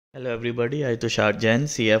Hello everybody, I am Tushar Jain,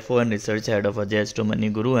 CFO and Research Head of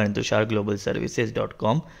Ajayastromoneyguru and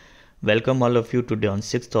TusharGlobalServices.com. Welcome all of you today on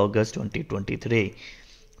 6th August 2023.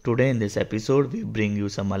 Today in this episode, we bring you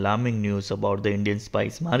some alarming news about the Indian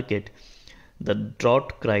spice market. The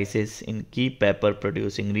drought crisis in key pepper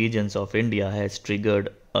producing regions of India has triggered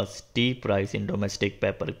a steep rise in domestic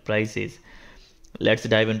pepper prices. Let's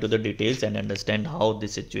dive into the details and understand how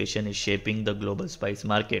this situation is shaping the global spice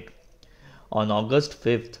market. On August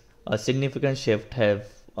 5th, a significant shift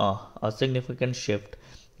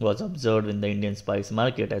was observed in the Indian spice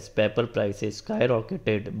market as pepper prices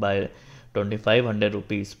skyrocketed by 2500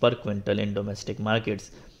 rupees per quintal in domestic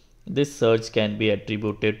markets. This surge can be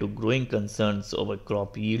attributed to growing concerns over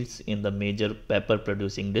crop yields in the major pepper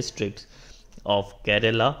producing districts of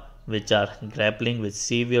Kerala, which are grappling with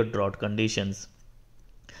severe drought conditions.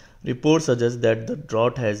 Reports suggest that the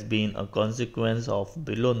drought has been a consequence of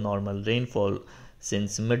below normal rainfall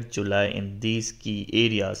since mid-July in these key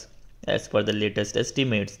areas. As per the latest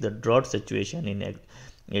estimates, the drought situation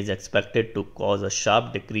is expected to cause a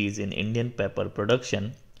sharp decrease in Indian pepper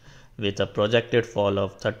production, with a projected fall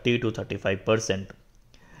of 30 to 35%.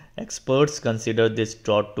 Experts consider this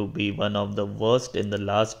drought to be one of the worst in the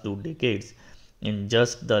last 2 decades. In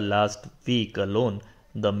just the last week alone,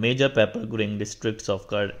 the major pepper growing districts of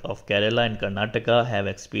Kerala and Karnataka have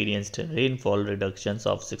experienced rainfall reductions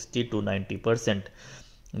of 60 to 90%.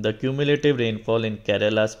 The cumulative rainfall in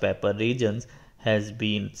Kerala's pepper regions has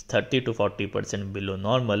been 30 to 40% below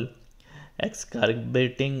normal,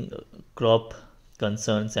 exacerbating crop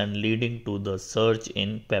concerns and leading to the surge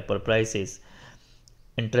in pepper prices.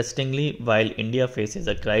 Interestingly, while India faces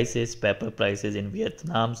a crisis, pepper prices in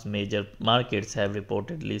Vietnam's major markets have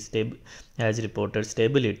reported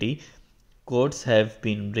stability. Quotes have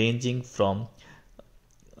been ranging from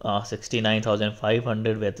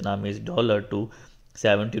 69,500 Vietnamese dollar to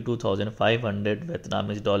 72,500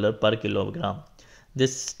 Vietnamese dollar per kilogram.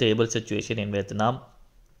 This stable situation in Vietnam,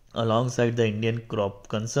 alongside the Indian crop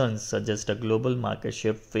concerns, suggests a global market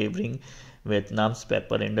shift favoring Vietnam's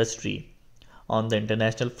pepper industry. On the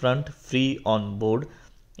international front, free on board,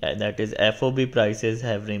 that is FOB prices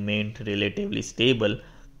have remained relatively stable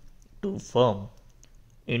to firm.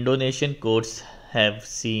 Indonesian quotes have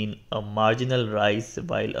seen a marginal rise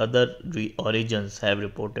while other origins have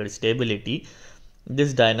reported stability.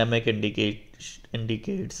 This dynamic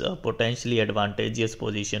indicates a potentially advantageous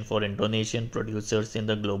position for Indonesian producers in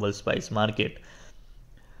the global spice market.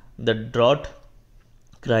 The drought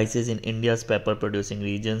crisis in India's pepper producing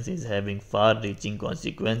regions is having far reaching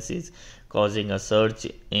consequences, causing a surge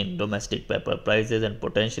in domestic pepper prices and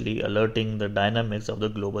potentially alerting the dynamics of the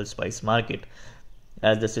global spice market.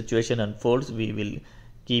 As the situation unfolds, we will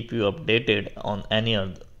keep you updated on any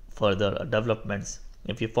further developments.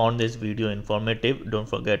 If you found this video informative, don't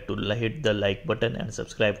forget to hit the like button and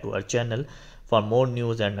subscribe to our channel for more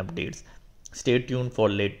news and updates. Stay tuned for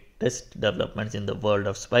latest developments in the world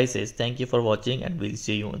of spices. Thank you for watching and we'll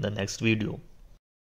see you in the next video.